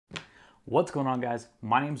What's going on, guys?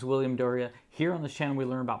 My name is William Dauria. Here on this channel we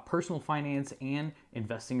learn about personal finance and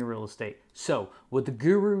investing in real estate. So what the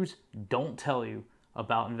gurus don't tell you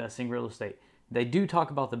about investing in real estate, they do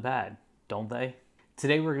talk about the bad, don't they?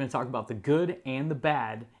 Today we're going to talk about the good and the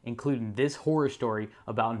bad, including this horror story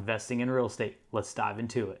about investing in real estate. Let's dive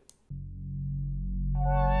into it.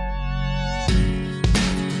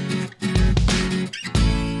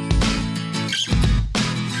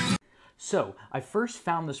 So I first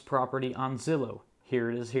found this property on Zillow. Here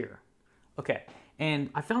it is here. Okay, and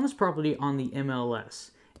I found this property on the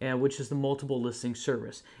MLS, which is the multiple listing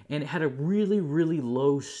service, and it had a really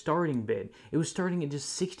low starting bid. It was starting at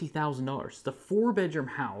just $60,000. It's a 4-bedroom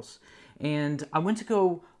house, and I went to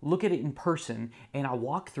go look at it in person, and I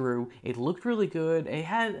walked through. It looked really good. It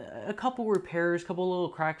had a couple repairs, a couple little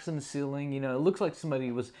cracks in the ceiling. You know, it looks like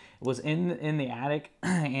somebody was in the attic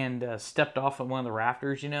and stepped off of one of the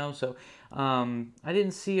rafters. You know, so I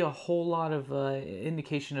didn't see a whole lot of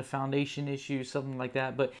indication of foundation issues, something like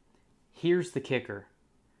that. But here's the kicker: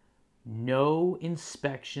 no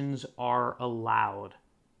inspections are allowed.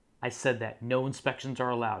 I said that. No inspections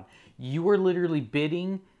are allowed. You are literally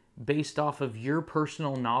bidding based off of your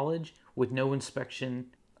personal knowledge with no inspection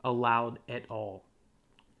allowed at all.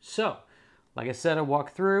 So, like I said, I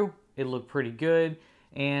walked through. It looked pretty good.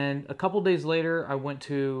 And a couple days later, I went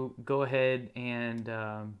to go ahead and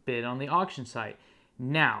bid on the auction site.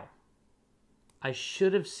 Now, I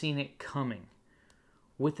should have seen it coming.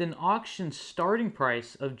 With an auction starting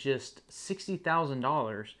price of just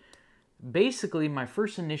 $60,000, basically my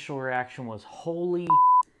first initial reaction was, holy,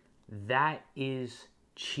 that is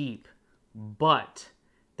cheap. But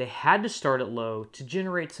they had to start it low to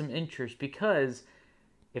generate some interest, because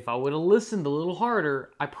if I would have listened a little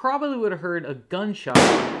harder, I probably would have heard a gunshot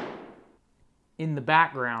in the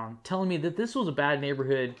background telling me that this was a bad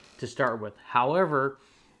neighborhood to start with. However,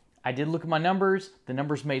 I did look at my numbers. The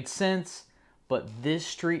numbers made sense. But this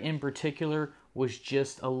street in particular was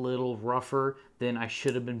just a little rougher than I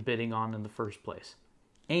should have been bidding on in the first place.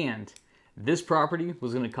 And this property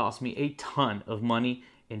was going to cost me a ton of money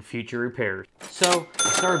in future repairs. So I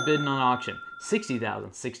started bidding on auction.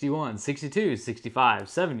 60,000, 61, 62, 65,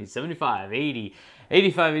 70, 75, 80,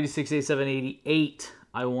 85, 86, 87, 88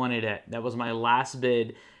 I wanted it. That was my last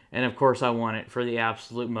bid. And of course I won it for the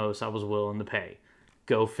absolute most I was willing to pay.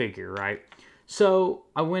 Go figure, right? So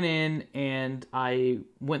I went in and I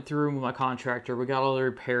went through with my contractor. We got all the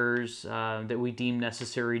repairs that we deemed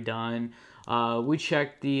necessary done. We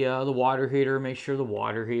checked the water heater, make sure the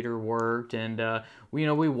water heater worked, and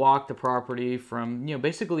we walked the property from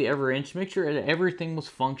basically every inch, make sure that everything was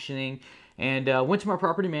functioning. And went to my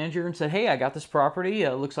property manager and said, "Hey, I got this property.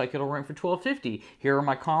 Looks like it'll rent for $12.50. Here are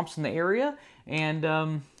my comps in the area."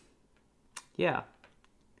 And yeah,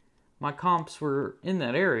 my comps were in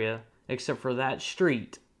that area, except for that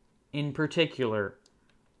street in particular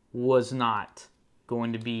was not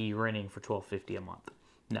going to be renting for $12.50 a month.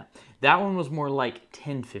 No, that one was more like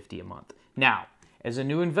 $10.50 a month. Now, as a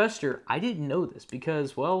new investor, I didn't know this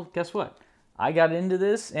because, well, guess what? I got into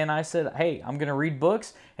this and I said, "Hey, I'm going to read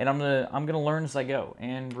books and I'm going to learn as I go."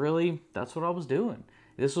 And really, that's what I was doing.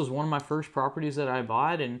 This was one of my first properties that I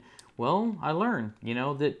bought, and well, I learned,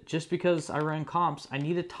 that just because I ran comps, I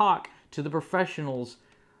need to talk to the professionals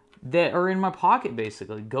that are in my pocket.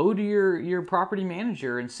 Basically, go to your property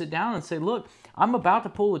manager and sit down and say, "Look, I'm about to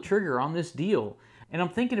pull the trigger on this deal, and I'm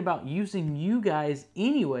thinking about using you guys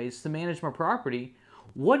anyways to manage my property.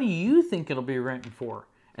 What do you think it'll be renting for?"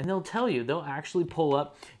 And they'll tell you. They'll actually pull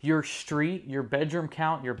up your street, your bedroom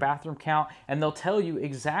count, your bathroom count, and they'll tell you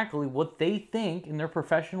exactly what they think, in their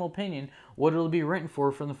professional opinion, what it'll be renting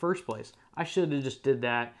for from the first place. I should have just did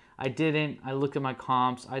that. I didn't. I looked at my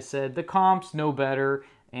comps. I said, the comps know better.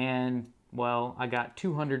 And, well, I got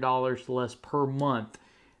 $200 less per month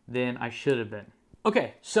than I should have been.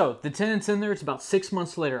 Okay, so the tenant's in there. It's about 6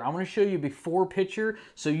 months later. I'm going to show you a before picture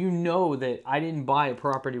so you know that I didn't buy a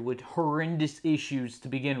property with horrendous issues to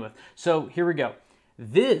begin with. So here we go.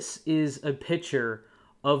 This is a picture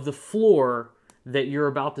of the floor that you're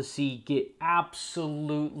about to see get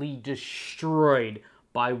absolutely destroyed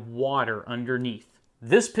by water underneath.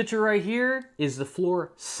 This picture right here is the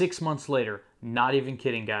floor 6 months later. Not even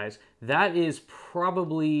kidding, guys. That is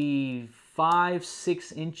probably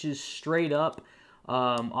 5-6 inches straight up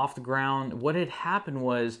off the ground. What had happened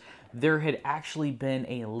was there had actually been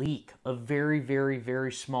a leak, a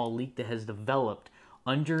very small leak that has developed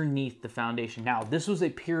underneath the foundation. Now, this was a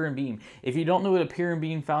pier and beam. If you don't know what a pier and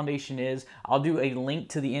beam foundation is, I'll do a link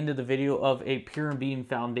to the end of the video of a pier and beam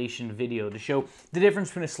foundation video to show the difference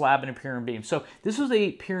between a slab and a pier and beam. So this was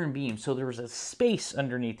a pier and beam, so there was a space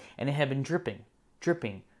underneath, and it had been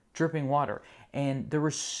dripping, dripping water. And there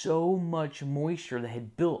was so much moisture that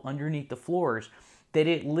had built underneath the floors that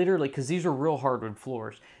it literally, because these are real hardwood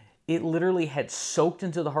floors, it literally had soaked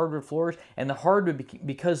into the hardwood floors, and the hardwood,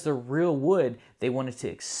 because they're real wood, they wanted to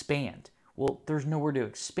expand. Well, there's nowhere to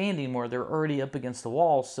expand anymore. They're already up against the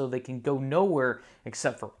wall, so they can go nowhere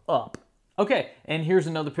except for up. Okay, and here's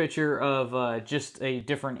another picture of just a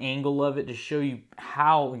different angle of it to show you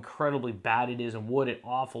how incredibly bad it is and what an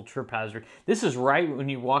awful trip hazard. This is right when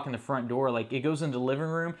you walk in the front door. Like, it goes into the living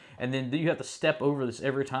room, and then you have to step over this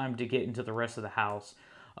every time to get into the rest of the house.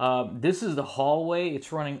 This is the hallway.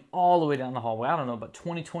 It's running all the way down the hallway. I don't know, about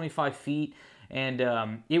 20, 25 feet.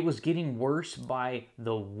 And it was getting worse by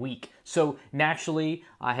the week. So naturally,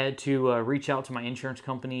 I had to reach out to my insurance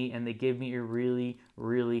company, and they gave me a really,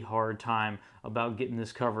 really hard time about getting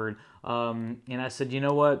this covered. And I said, you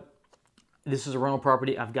know what? This is a rental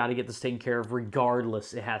property. I've got to get this taken care of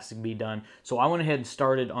regardless. It has to be done. So I went ahead and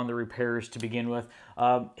started on the repairs to begin with.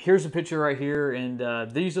 Here's a picture right here,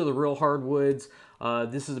 and these are the real hardwoods.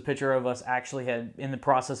 This is a picture of us actually in the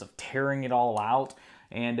process of tearing it all out.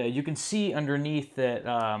 And you can see underneath that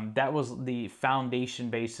that was the foundation,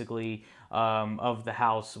 basically, of the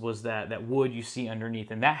house, was that wood you see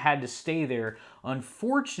underneath. And that had to stay there.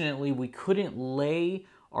 Unfortunately, we couldn't lay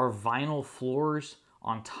our vinyl floors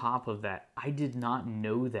on top of that. I did not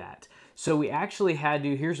know that. So we actually had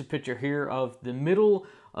to, here's a picture here of the middle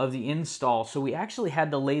of the install. So we actually had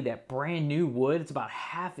to lay that brand new wood. It's about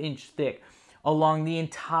 1/2 inch thick along the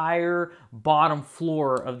entire bottom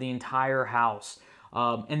floor of the entire house.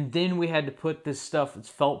 And then we had to put this stuff, it's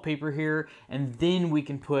felt paper here, and then we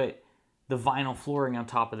can put the vinyl flooring on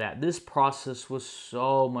top of that. This process was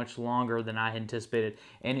so much longer than I anticipated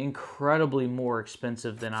and incredibly more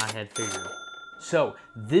expensive than I had figured. So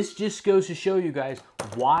this just goes to show you guys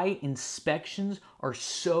why inspections are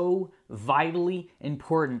so vitally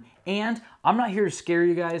important. And I'm not here to scare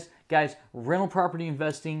you guys. Guys, rental property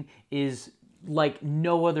investing is like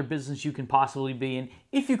no other business you can possibly be in,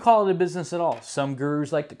 if you call it a business at all. Some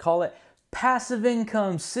gurus like to call it passive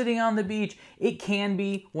income, sitting on the beach. It can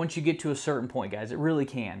be once you get to a certain point, guys. It really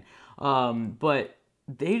can. But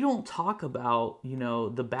they don't talk about, you know,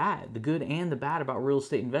 the bad, the good and the bad about real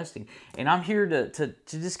estate investing. And I'm here to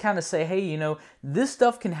just kind of say, hey, you know, this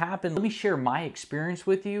stuff can happen. Let me share my experience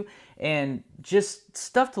with you and just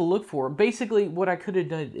stuff to look for. Basically, what I could have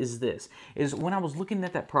done is this, is when I was looking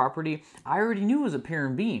at that property, I already knew it was a pier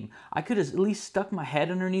and beam. I could have at least stuck my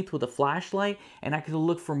head underneath with a flashlight, and I could have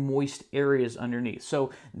looked for moist areas underneath. So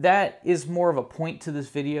that is more of a point to this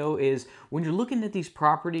video, is when you're looking at these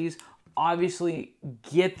properties, obviously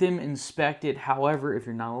get them inspected. However, if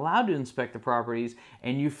you're not allowed to inspect the properties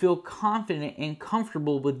and you feel confident and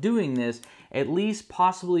comfortable with doing this, at least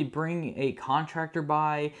possibly bring a contractor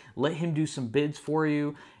by, let him do some bids for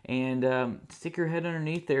you, and stick your head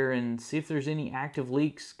underneath there and see if there's any active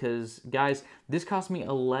leaks. Because guys, this cost me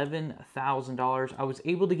 $11,000. I was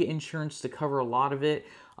able to get insurance to cover a lot of it,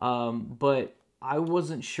 but I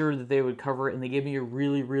wasn't sure that they would cover it, and they gave me a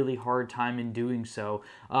really, really hard time in doing so.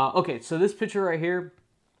 Okay, so this picture right here,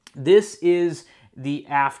 this is the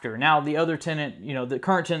after. Now, the other tenant, you know, the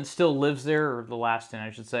current tenant still lives there, or the last tenant,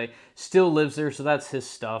 I should say, still lives there, so that's his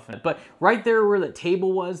stuff. But right there where that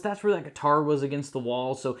table was, that's where that guitar was against the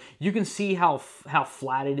wall, so you can see how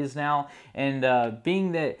flat it is now. And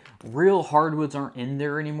being that real hardwoods aren't in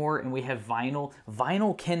there anymore, and we have vinyl,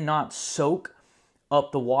 vinyl cannot soak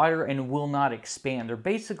up the water and will not expand. They're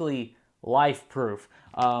basically life-proof.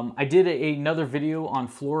 I did another video on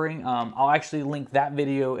flooring. I'll actually link that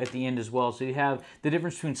video at the end as well. So you have the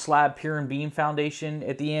difference between slab, pier, and beam foundation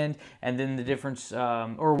at the end, and then the difference,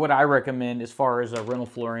 or what I recommend as far as rental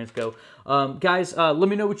floorings go. Guys, let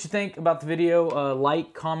me know what you think about the video.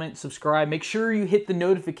 Like, comment, subscribe. Make sure you hit the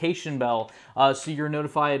notification bell so you're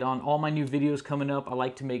notified on all my new videos coming up. I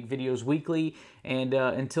like to make videos weekly. And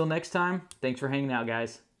until next time, thanks for hanging out,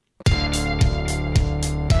 guys.